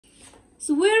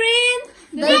So we're in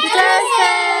the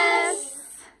Terraces!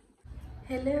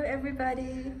 Hello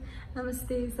everybody!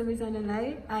 Namaste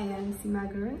sabaijanalai. I am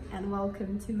Gurung and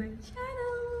welcome to my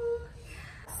channel.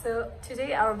 So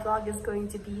today our vlog is going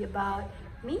to be about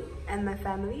me and my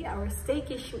family, our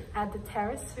staycation at the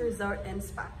Terrace Resort and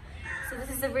Spa. So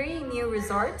this is a very new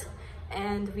resort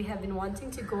and we have been wanting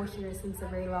to go here since a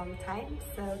very long time.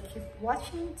 So keep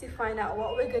watching to find out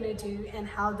what we're gonna do and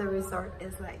how the resort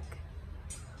is like.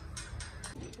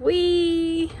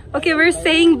 Okay, we're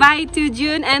saying bye to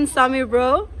June and Samir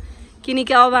bro.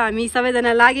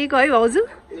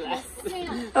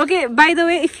 Okay, by the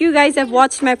way, if you guys have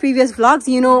watched my previous vlogs,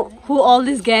 you know who all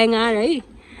this gang are, right?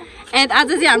 And आज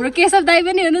चाहिँ हाम्रो केशव दाइ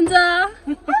पनि हुनुहुन्छ.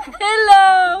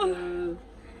 Hello.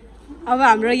 अब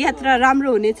हाम्रो यात्रा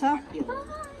राम्रो हुनेछ.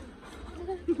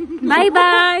 Bye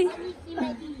bye.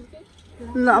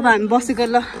 ल अब हामी बसेको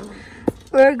ल.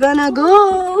 We're gonna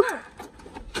go.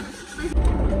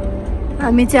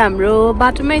 हामी चाहिँ हाम्रो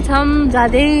बाटोमै छौं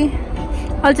जाँदै.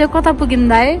 अहिले चाहिँ कता पुगिन्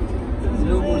दाइ?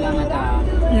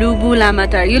 लुबु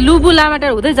लामाटार. यो लुबु लामाटार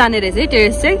हुँदै जाने रहेछ है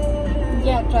टेरेस चाहिँ?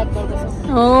 यहाँ ट्र्याक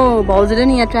गर्दैछ. ओ भाउजूले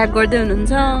नि यहाँ ट्र्याक गर्दै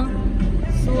हुनुहुन्छ.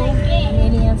 सो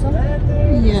हामी यहाँ छौं.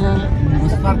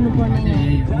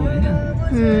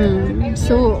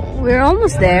 So we're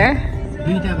almost there.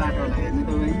 दुईटा बाटो लाग्यो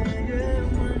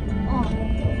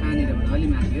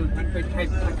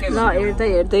तपाईँ. ल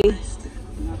हेर्दै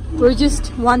We're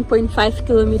just 1.5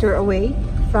 kilometers away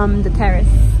from the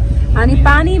terrace. अनि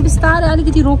पानी बिस्तारै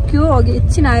अलिकति रोक्यो, अघि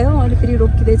एकछिन आयो, अहिले फेरि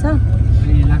रोकिदैछ.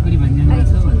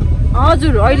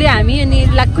 हजुर, अहिले हामी अनि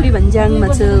लाकुरी भन्ज्याङमा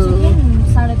छौं.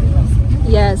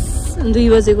 यस, 2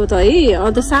 बजेको त है, अब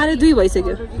त 2:30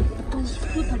 भइसक्यो.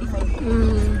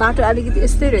 बाटो अलिकति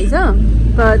यस्तै रहेछ,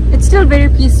 but it's still very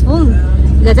peaceful.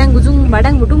 गजाङ गुजुङ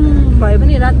भाडाङ भुटुङ भए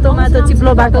पनि रातोमा त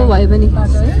चिप्लो बाटो भए पनि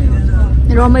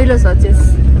रमाइलो छ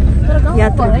चाहिँ.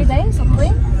 यात्रा है दाइ सबै.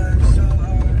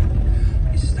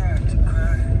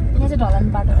 यहाँ चाहिँ ढलान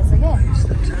बाटो रहेछ के.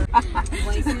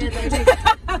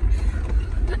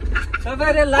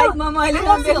 तपाईहरुले लाइभमा मैले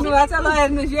देख्नु भएको छ ल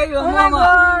हेर्नुस् यही हो ममा.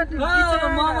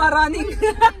 ममा running.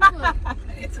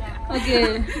 Okay.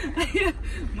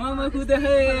 Mama kuda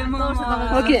hai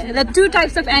mama. Okay, the two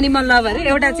types of animal lover.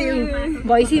 एउटा चाहिँ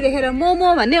भैँसी देखेर मोमो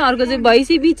भन्ने, अर्को चाहिँ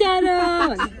भैँसी बिचारा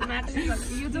भन्ने.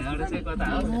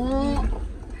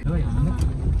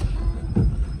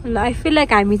 I feel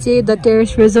like हामी चाहिँ the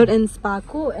Terrace Resort and Spa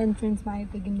को entrance मा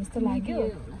आइपुग्यौं जस्तो लाग्यो.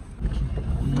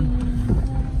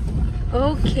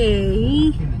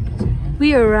 Okay. We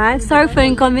arrived. Sorry for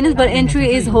inconvenience, but entry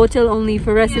is hotel only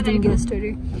for resident guests.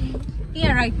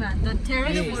 Yeah, right, man. The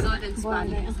Terrace Resort and Spa.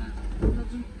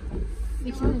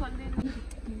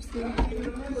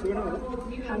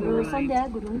 हाम्रो सन्ध्या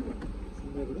Gurung.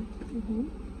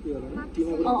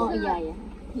 Yeah.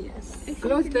 Yes.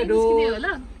 Close the door.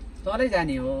 तलै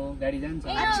जाने हो, गाडी जान्छ.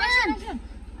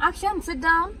 Action, sit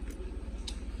down.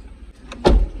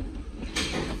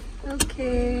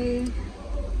 Okay.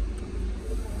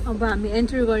 अब हामी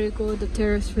enter गरेको the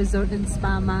Terrace Resort and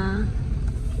Spa मा.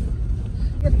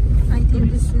 Yep, I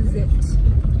think this is it.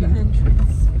 The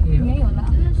entrance. यही होला.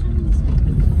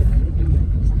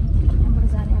 यहाँबाट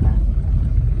जाने होला.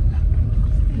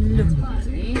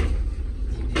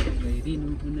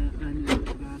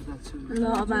 ल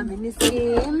अब हामी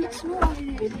निस्क्यौं.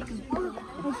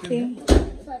 Okay.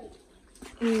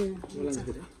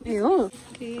 ए हो.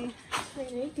 Okay.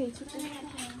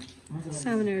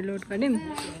 Summoner load गर्यौं.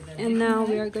 And now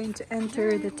we are going to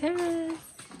enter the terrace.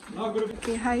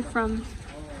 Okay, hi from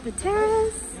the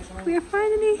terrace. We are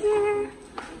finally here.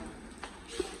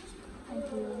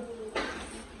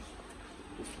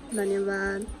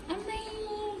 धन्यवाद.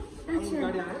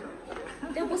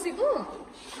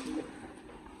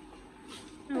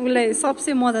 उसलाई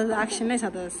सबसे मजा त एक्सनमै छ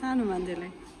त सानो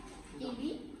मान्छेलाई.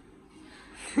 यही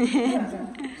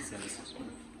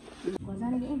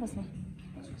बस्ने.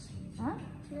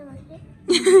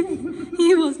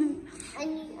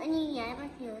 अनि यहाँ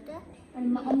बस्ने हो त. अनि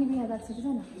मम्मी बिहा गर्छ कि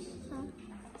छैन?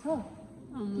 छ.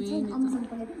 अम्मीसँग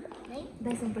पठाइदिउँ है.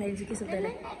 दाइसँग पठाइदिन्छु के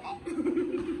सोध्दैलाई.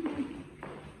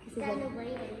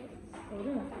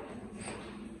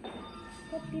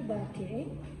 कति बाटे है.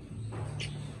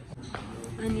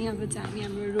 अनि अब चाहिँ हामी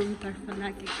हाम्रो रुमतर्फ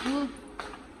लागेको.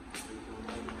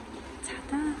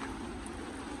 छाता.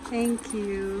 Thank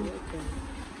you.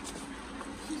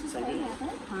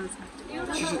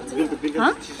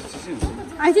 Huh?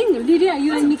 I think Lydia,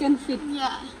 you and me can fit.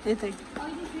 Yeah. यतै.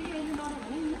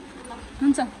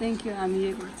 हुन्छ, thank you. हामी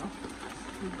यही गर्छौँ.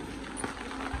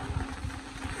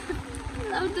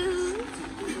 Love this.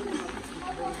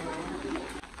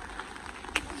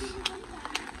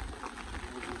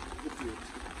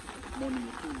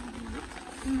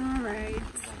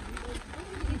 Alright.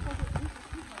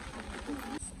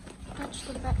 Touch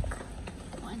the back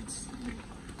once.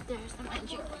 There's the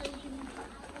magic.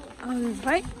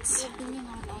 Alright.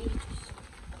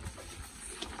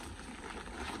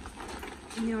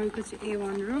 Now we go to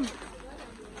A1 room.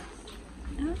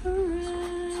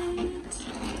 Alright.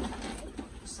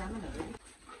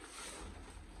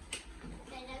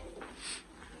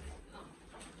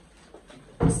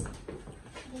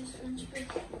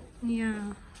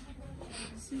 Yeah.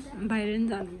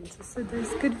 So there's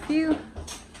good view.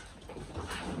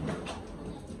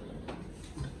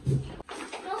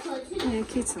 Yeah,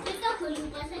 kids.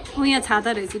 Oh yeah,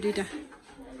 chhata raheछ दुईटा.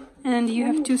 And you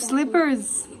have 2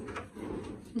 slippers.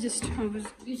 Just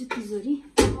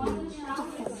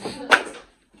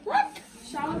What?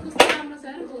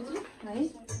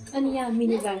 And yeah,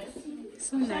 minibar.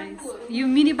 so nice. You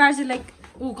mini bars are like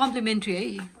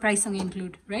complimentary, price song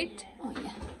include, right? Oh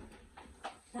yeah.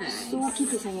 So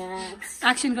cute is यहाँ.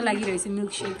 Action ko लागि रहेछ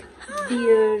milkshake.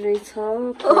 Beer रहेछ.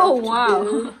 Oh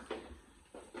wow.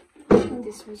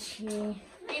 त्यसपछि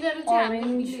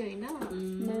orange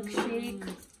milkshake.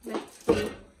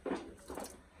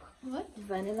 What?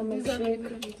 Vanilla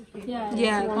milkshake.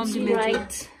 Yeah, complimentary.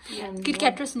 Right. Kit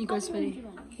Kat र sneakers पनि.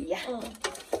 Yeah.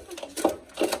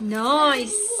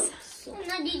 Nice.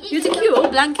 You take your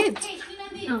blanket.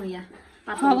 Oh yeah.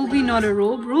 Probably not a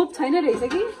robe. Robe छैन रहेछ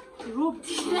कि? Robe.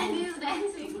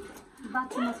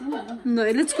 No,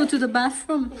 let's go to the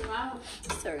bathroom.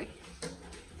 Sorry.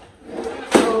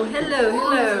 Oh, hello,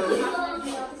 hello.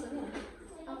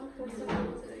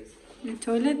 The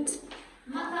toilet.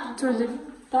 Toilet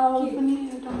towel.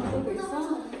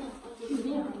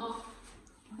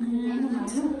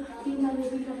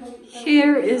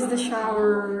 Here is the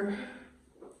shower.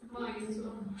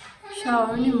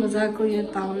 Shower ni mazako ya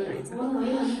towel रहेछ.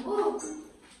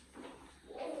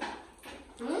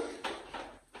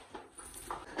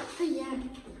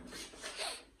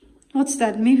 What's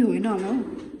that? Maybe we don't know.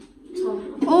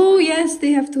 Oh yes,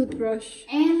 they have toothbrush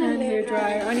and hair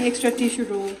dryer. Any extra tissue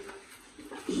roll.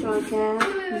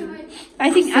 I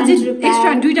think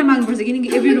extra duita माग्नुपर्छ किनकि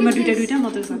every room मा दुईटा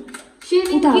मात्र छ.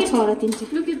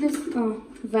 Look at this. Oh,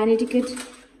 vanity kit.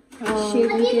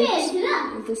 Shaving kit.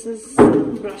 This is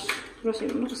brush.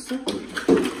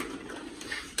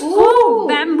 Oh,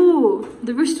 bamboo.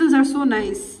 The bristles are so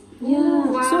nice. Yeah.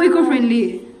 Wow. So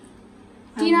eco-friendly.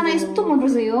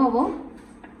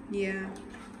 Yeah.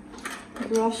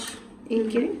 Brush.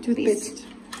 Toothpaste.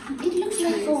 It looks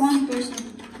like for one person.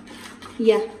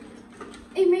 Yeah.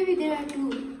 Hey, maybe there are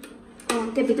 2.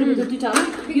 Oh, you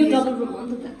double room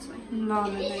on that's why. No,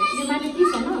 nice. You might have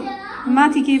this or not?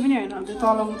 माथि केही पनि हैन त्यो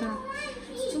तल उता.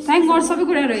 Thank God सबै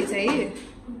कुरा रहेछ है.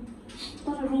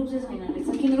 तर रोब चाहिँ छैन रहेछ.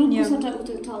 किन रोब सटा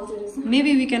उता ठाउँ रहेछ.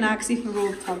 Maybe we can ask if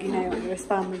robe छ कि नै भनेर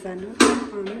स्पामा जानु.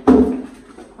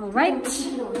 Alright.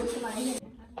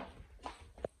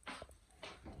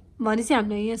 भनेपछि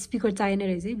हामीलाई यहाँ स्पिकर चाहिने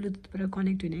रहेछ है ब्लुटुथबाट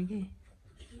कनेक्ट हुने के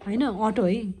हैन अटो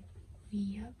है.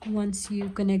 Once you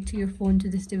connect your phone to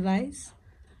this device,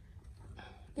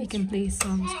 you can play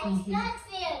songs from here.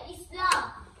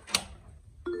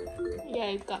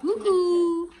 Yeah, it got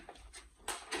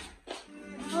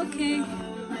Okay.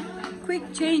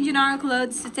 Quick change in our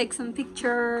clothes to take some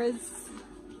pictures.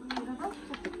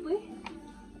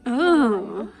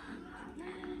 Oh.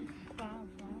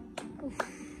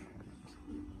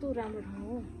 तो राम्रो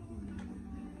ठाउँ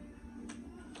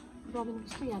Robin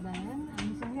कस्तो याद आयो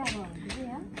हामीसँगै अब हुन्छ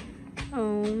यहाँ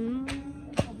Oh.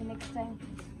 अब नेक्स्ट टाइम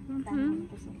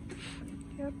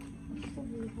Yep.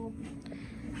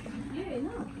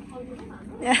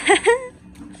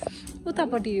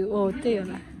 उतापट्टि हो त्यही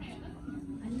होला.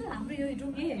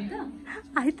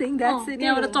 I think that's it.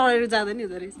 यहाँबाट चढेर जाँदा नि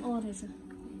हुँदो रहेछ. रहेछ.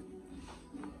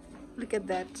 Look at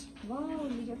that. Wow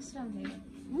lyrics राम्रो.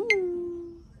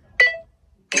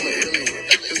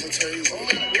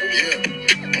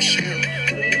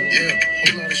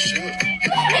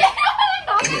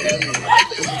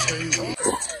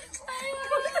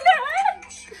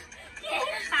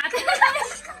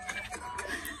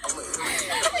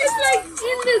 It's like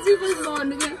invisible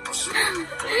bond.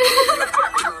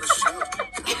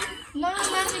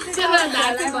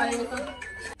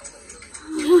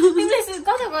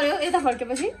 कता गयो यता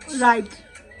फर्केपछि Right.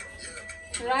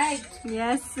 Right.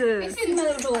 Yes.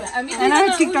 And I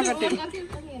TikTok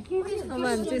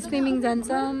swimming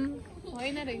जान्छौँ.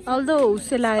 Although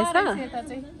उसले लगाएछ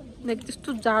लाइक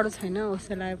त्यस्तो जाडो छैन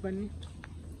उसले लगाए पनि.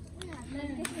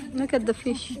 Look at the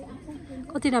fish.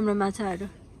 कति राम्रो माछाहरू.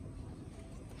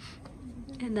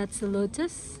 And that's the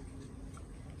lotus.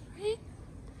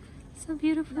 So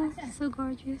beautiful, so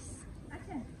gorgeous.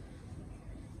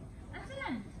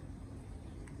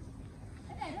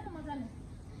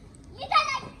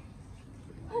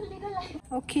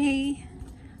 Okay,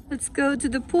 let's go to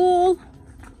the pool.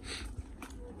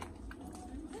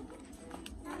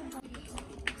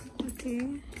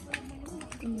 Okay.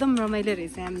 एकदम रमाइलो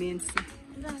रहेछ एम्बियन्स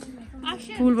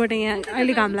पुलबाट यहाँ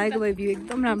अहिले घाम लागेको भए भ्यू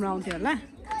एकदम राम्रो आउँथ्यो होला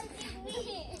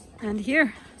and here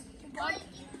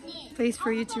place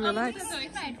for you to relax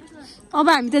अब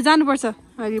हामी त जानुपर्छ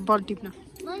अहिले बल टिप्न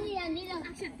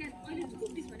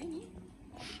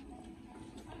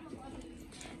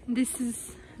this is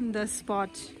the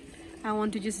spot I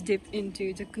want to just deep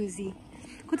into जकुजी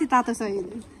कति तातो छ यो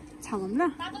छामम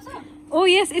ल ओ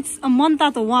यस इट्स अ मन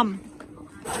तातो वार्म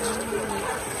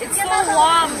It's so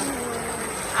warm.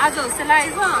 आज होस्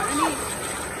लागेको अनि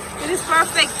it is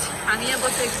perfect. हामी यहाँ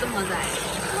बसेको एकदम मजा आयो.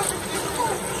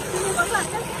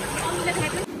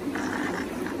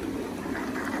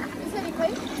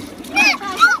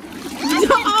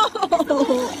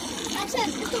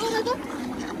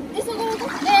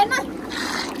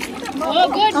 Oh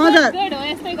good. Good. हो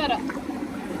यस्तै गर.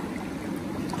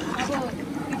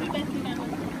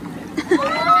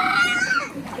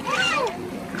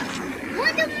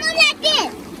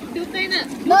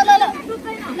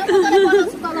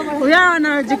 We are on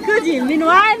our jacuzzi.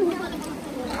 Meanwhile,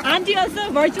 Auntie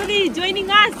also virtually joining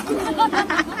us.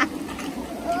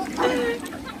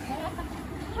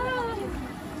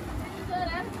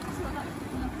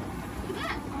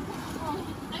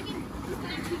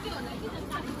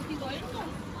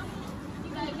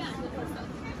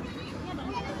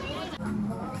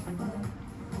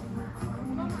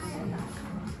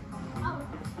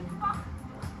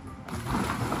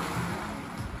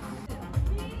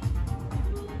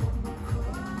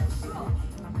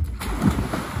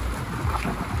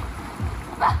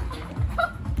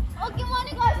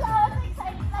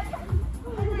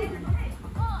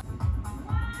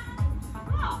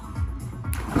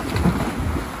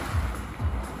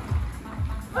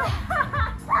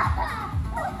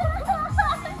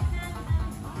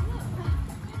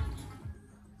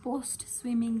 Post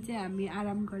swimming हामी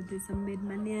आराम गर्दैछौँ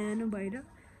बेडमा न्यानो भएर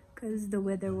because the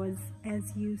weather was as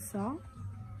you saw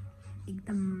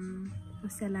एकदम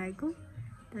खुसी लागेको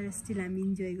तर स्टिल हामी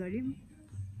इन्जोय गर्यौँ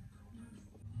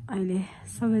अहिले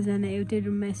सबैजना एउटै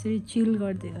रुममा यसरी चिल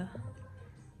गर्दै हो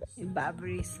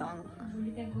बाबरी सङ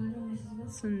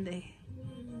सुन्दै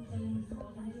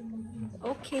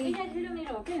okay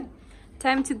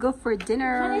time to go for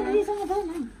dinner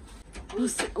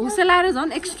हुसेलाएर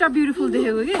झन् एक्स्ट्रा ब्युटिफुल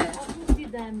देखेको के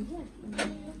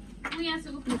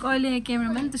कहिले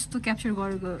क्यामेरामा त्यस्तो क्याप्चर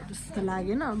गरेको जस्तो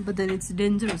लागेन बट देन इट्स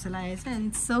डेन्जर जस्तो लागेको छ एन्ड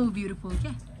इट्स सो ब्युटिफुल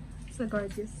क्या so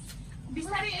gorgeous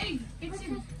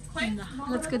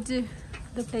let's go to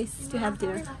the place to have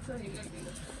dinner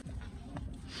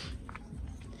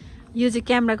यो चाहिँ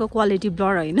क्यामेराको क्वालिटी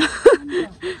ब्लर होइन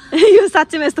यो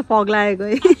साँच्चैमा यस्तो फग लागेको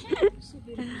है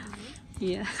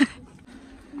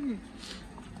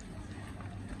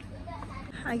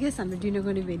I guess हाम्रो डिनर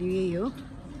गर्ने भेन्यू यही हो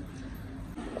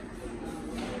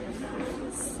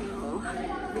so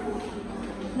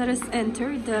let us enter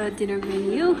the dinner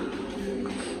venue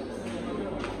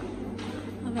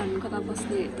अब हामी कता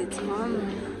बस्ने हेर्दैछौँ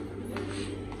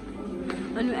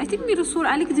अनि आई थिङ्क मेरो स्वर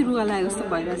अलिकति रुगा लाग्यो जस्तो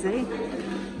भइरहेछ है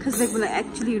because like मलाई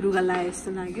एक्चुअली रुगा लाग्यो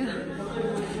जस्तो लाग्यो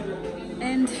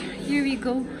and here we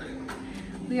go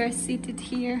we are seated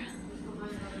here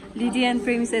Lydia and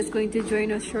Premisa is going to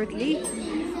join us shortly.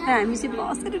 I'm just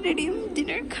about to ready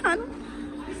dinner khan.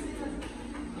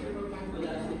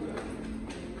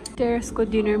 Terrace ko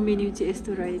dinner menu is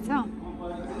to right now.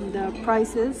 The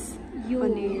prices.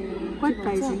 What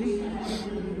price is it?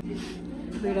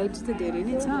 Variety to there in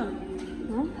it, huh?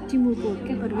 Timur pork.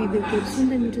 But we will get some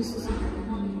then just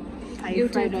Thai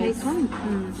fried rice. And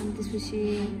this was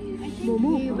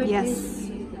momo. Yes.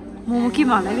 Momo ki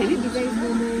mala hai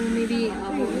momo maybe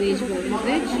veg burger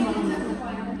veg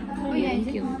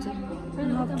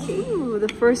okay the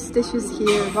first dish is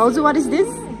here also what is this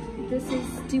is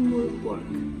Timur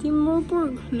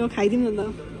pork lo khai dinu na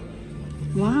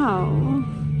wow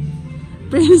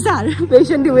Premisa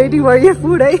patiently waiting for your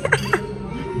food eh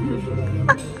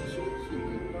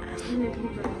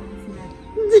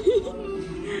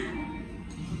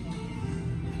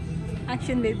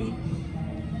action baby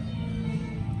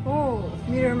oh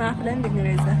mirror ma आफूलाई पनि देख्ने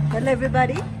रहेछ hello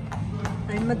everybody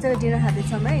हामी मजाको dinner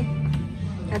खाँदैछौँ है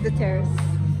at the terrace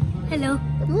hello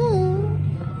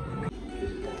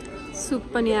soup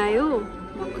पनि आयो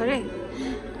भर्खरै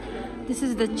this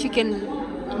is the chicken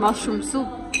mushroom soup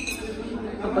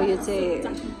अब यो चाहिँ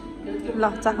ल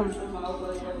चाखौँ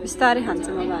बिस्तारै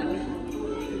खान्छौँ अब हामी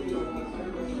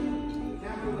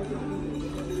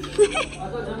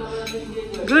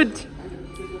good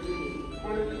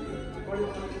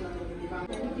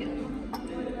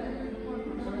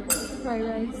Fried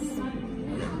rice.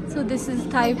 So this is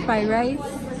Thai fried rice,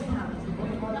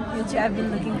 which I've been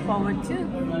looking forward to.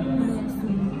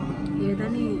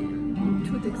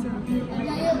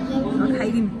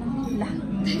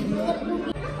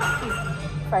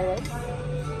 Fried rice.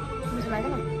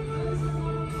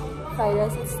 Fried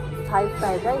rice is Thai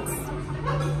fried rice.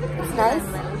 It's nice,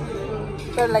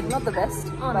 but like not the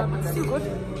best, but still good.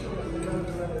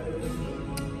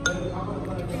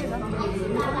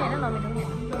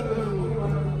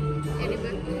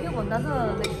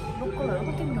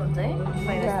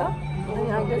 Yeah.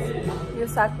 I guess you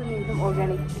start with them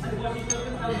organic.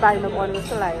 Buy the one with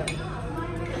the lion.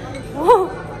 Oh,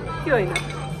 you're in.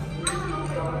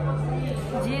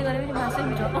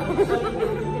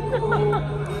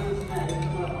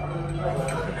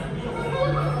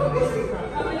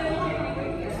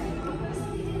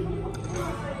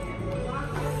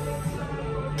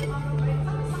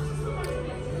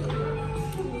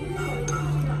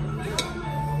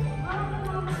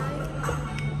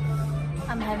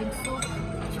 I'm having soup,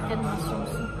 chicken mushroom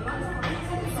soup.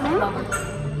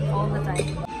 All the time.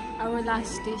 Our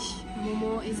last dish,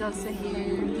 momo, is also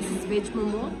here. This is veg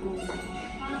momo.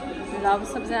 Love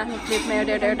sabzi after plate mein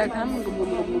eta kham.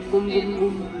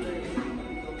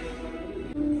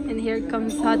 And here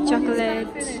comes hot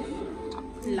chocolate.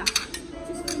 La.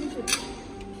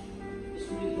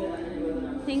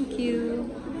 Thank you.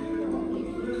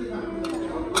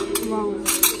 Wow.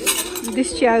 This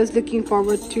chair I was looking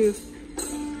forward to.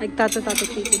 Like tata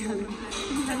keke.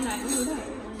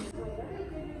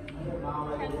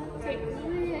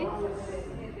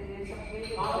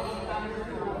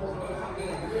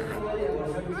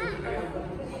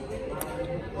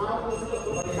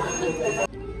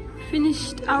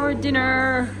 Finished our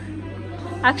dinner.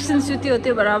 Action suti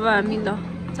hote baraba hamila.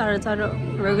 Charo.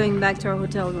 We're going back to our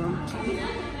hotel room.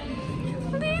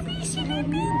 Baby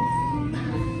sleeping.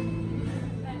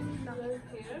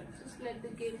 Just let the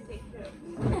game take care.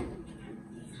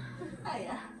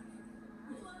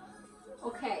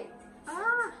 Okay.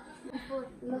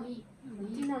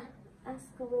 Dina,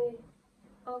 ask away.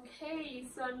 Okay,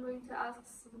 so I'm going to ask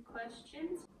some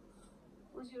questions.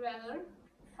 Would you rather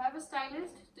have a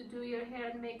stylist to do your hair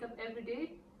and makeup every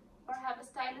day, or have a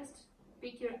stylist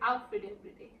pick your outfit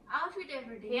every day? Outfit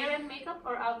every day. Hair and makeup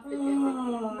or outfit every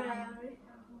day?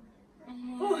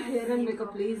 Oh, hair and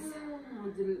makeup please.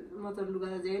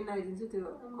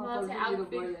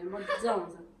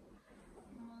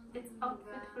 It's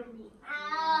outfit for me.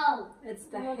 Ow! It's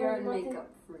the hair and makeup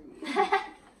for me.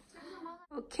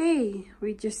 Okay,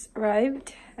 we just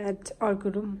arrived at our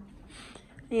Gurung.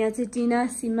 And Tina,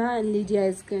 Sima and Lydia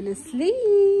is gonna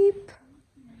sleep.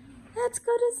 Let's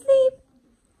go to sleep.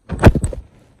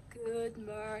 Good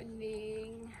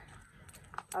morning.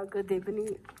 Our good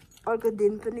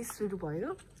din pani suru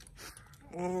bhayo.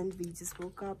 And we just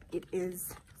woke up. It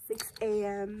is 6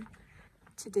 AM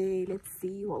today. Let's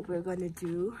see what we're gonna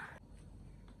do.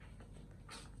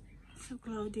 So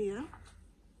cloudy, huh?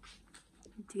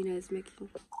 Tina is making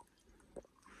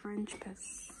French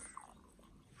press.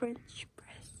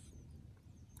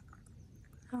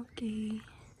 Okay.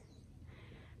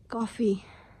 Coffee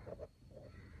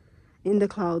in the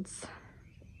clouds.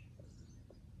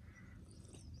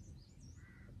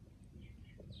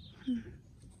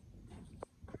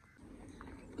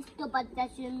 यस्तो बच्चा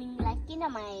स्विमिङलाई किन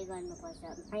माया गर्नुपर्छ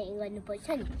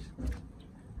नि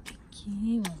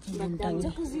के भन्छ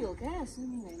खुसी हो क्या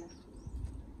स्विमिङ हैन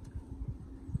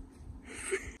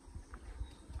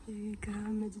yoga,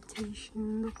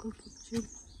 meditation, local kitchen.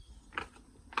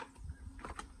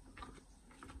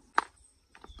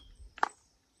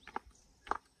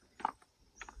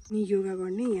 Yoga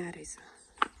गर्ने यहाँ रहेछ.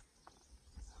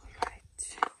 Alright.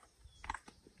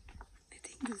 I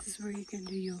think this is where you can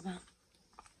do yoga.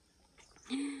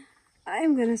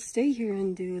 I'm gonna stay here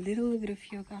and do a little bit of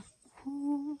yoga.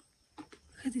 Oh,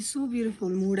 it is so beautiful.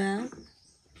 Muda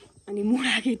and the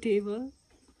Muda table.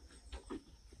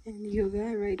 And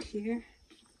yoga right here.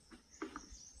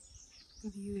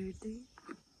 View right there.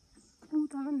 Oh,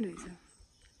 that's nice.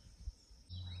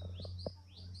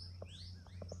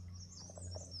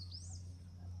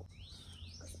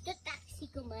 कस्तो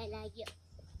टाक्सीको माया लाग्यो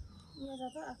यहाँ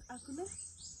त आकुले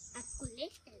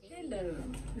Hello.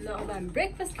 ल अब हामी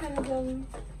breakfast खान जाउँ.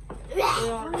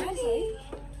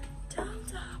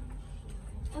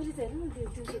 अहिले त हेर्नु न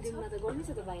त्यो दिनमा त गर्नु छ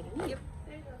त बाहिर नि.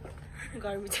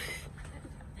 गर्मी छ.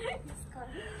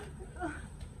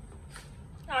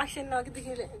 Action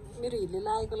नगेदेखि मेरो हिले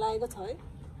लागेको छ है.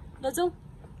 ल जाऊ.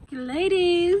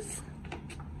 Ladies,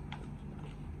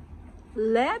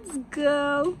 let's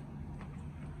go.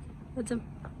 Let's go.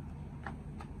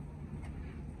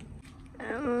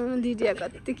 Lydia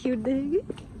कति क्युट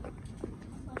देखेको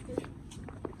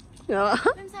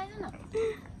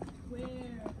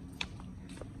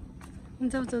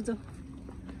जाऊ जाऊ जाऊ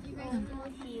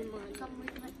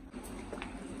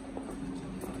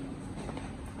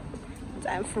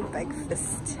Time for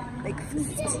breakfast.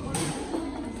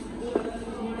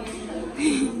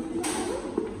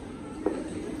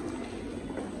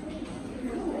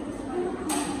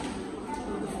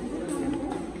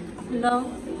 Now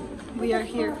we are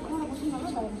here.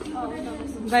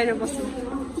 Baira basu.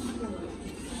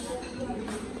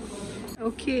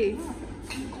 Okay.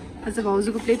 As a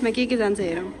भाउजूको प्लेटमा के जान्छ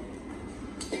हेरौँ.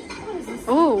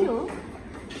 Oh.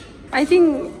 I think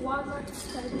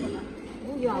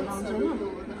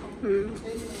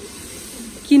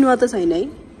किनुवा त छैन है.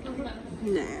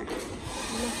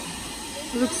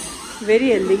 Looks very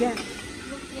healthy क्या.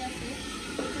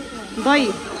 दही.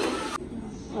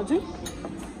 हजुर.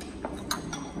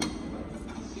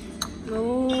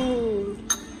 Oh,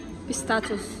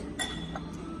 pistachios,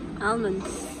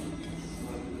 almonds.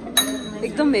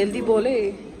 एकदम healthy bowl है.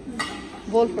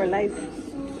 Bowl for life.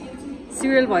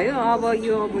 Cereal भयो. अब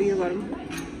यो गरौँ.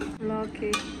 ल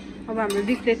ओके. अब हाम्रो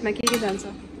बिग प्लेटमा के जान्छ?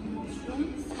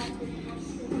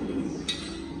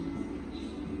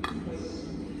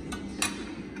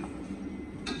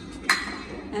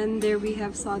 And there we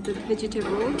have sorted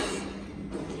vegetables.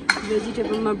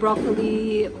 Vegetable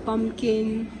broccoli, pumpkin,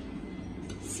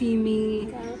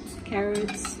 simi,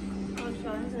 carrots.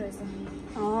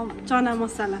 Chana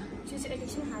masala.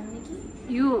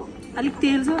 यो अलिक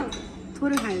तेल छ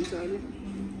थोरै खाइन्छ अहिले.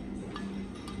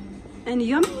 And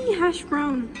yummy hash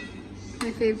brown,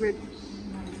 my favorite.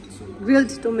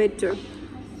 Grilled tomato.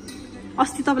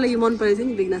 अस्ति तपाईलाई यो मन परेछ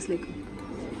नि बिगनासले.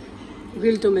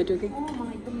 Grilled tomato के.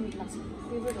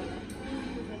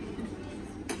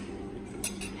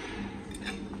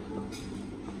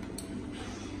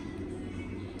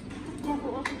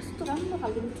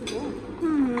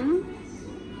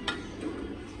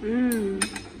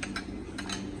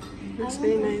 Looks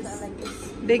very nice.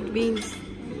 Baked beans.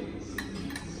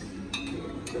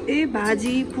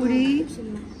 Bhaji, puri,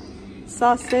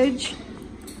 sausage,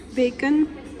 bacon.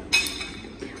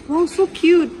 Wow, so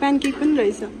cute. Pancake pan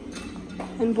raisa.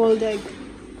 And boiled egg.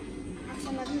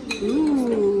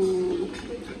 Ooh.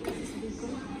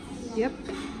 Yep.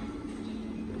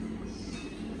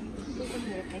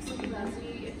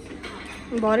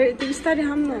 भरे त्यो बिस्तारै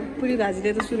खाऊँ न. पुरी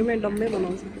भाजीले त सुरुमै डम्मै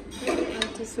बनाउँछ.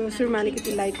 सो सुरुमा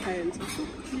अलिकति लाइट खायो हुन्छ.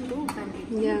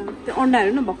 या त्यो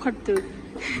अन्डाहरू न भर्खर त्यो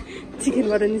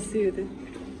चिकनबाट निस्कियो त्यो.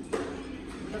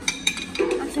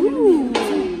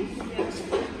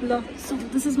 ल So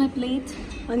this is my plate.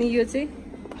 अनि यो चाहिँ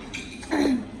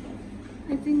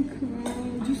I think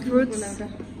fruits.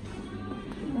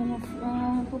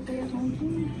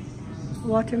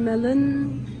 Watermelon,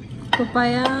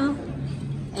 papaya,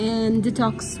 and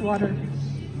detox water.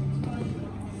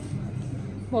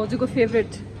 Baujuko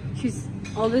favorite. She's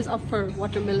always up for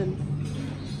watermelon.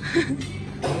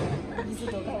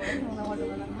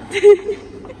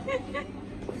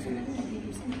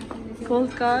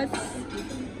 Cold cuts,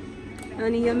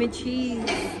 and yummy cheese,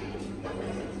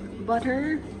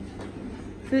 butter,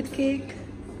 fruit cake,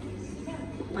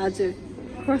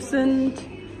 croissant,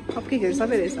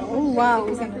 cupcake. Oh wow!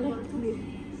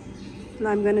 Now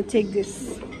I'm gonna take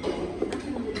this.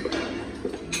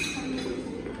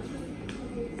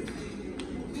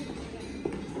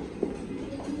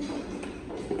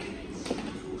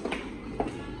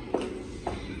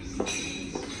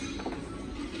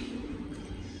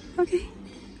 Okay,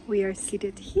 we are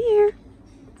seated here.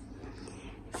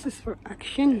 This is for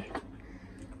action.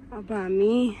 अब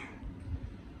हामी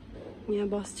यहाँ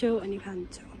बस्छौँ अनि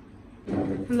खान्छौँ.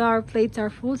 Our plates are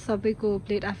full. सबैको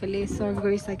plate आफैले serve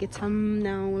गरिसकेछौँ.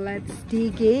 Now let's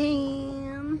dig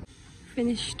in.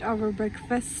 Finished our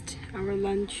breakfast, our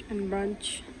lunch and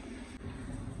brunch.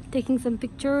 Taking some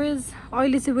pictures.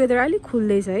 अहिले चाहिँ वेदर अलिक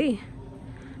खुल्दैछ है.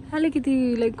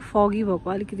 अलिकति लाइक फगी भएको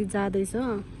अलिकति जादैछ.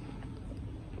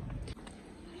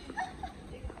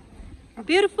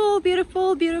 Beautiful,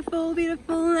 beautiful, beautiful,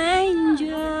 beautiful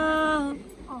angel.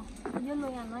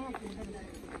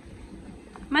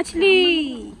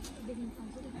 Machli.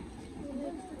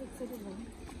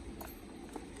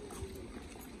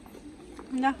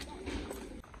 No.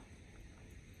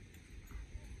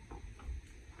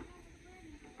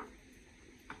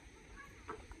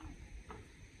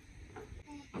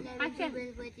 Action.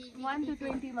 1 to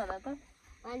 20 भन त.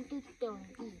 1 to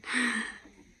 20.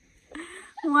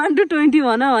 1 to 20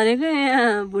 भन भनेको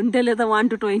यहाँ भुन्टेले त 1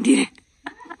 to 20.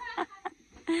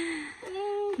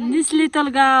 This little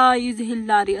guy is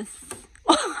hilarious.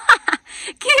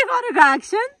 के गरेको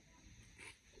एक्सन?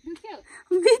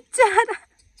 बिचारा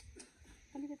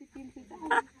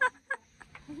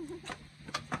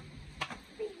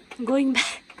going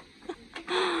back.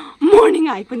 Morning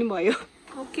eye पनि भयो.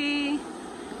 Okay,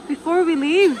 before we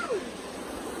leave,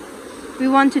 we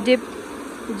want to dip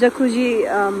jacuzzi.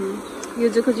 यो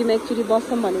jacuzzi मा एक्चुअली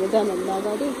बस्छौं भनेको जानुभन्दा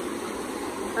अगाडि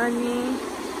अनि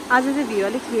आज चाहिँ भ्यू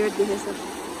अलिक clear देखेछ.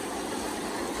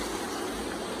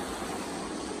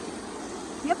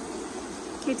 Yep,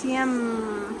 KTM.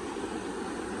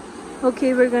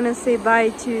 Okay, we're gonna say bye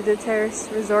to the Terrace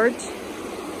Resort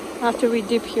after we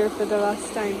dip here for the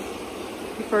last time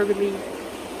before we leave.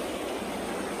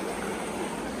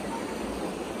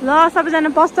 ल सबैजना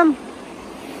बस्छौं.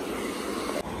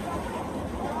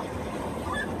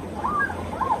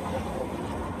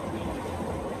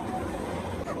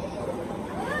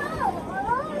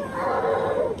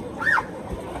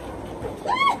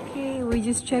 Okay, we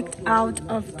just checked out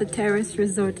of the Terrace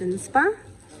Resort and Spa.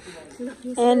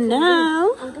 And now,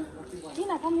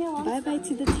 bye bye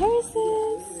to the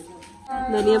terraces.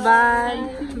 Bye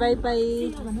bye bye.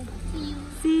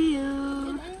 See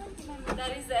you.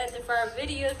 That is the end of our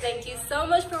video. Thank you so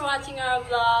much for watching our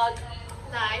vlog.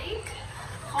 Like,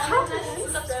 comment,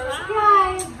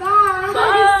 subscribe.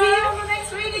 Bye. See you in the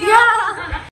next video. Yeah.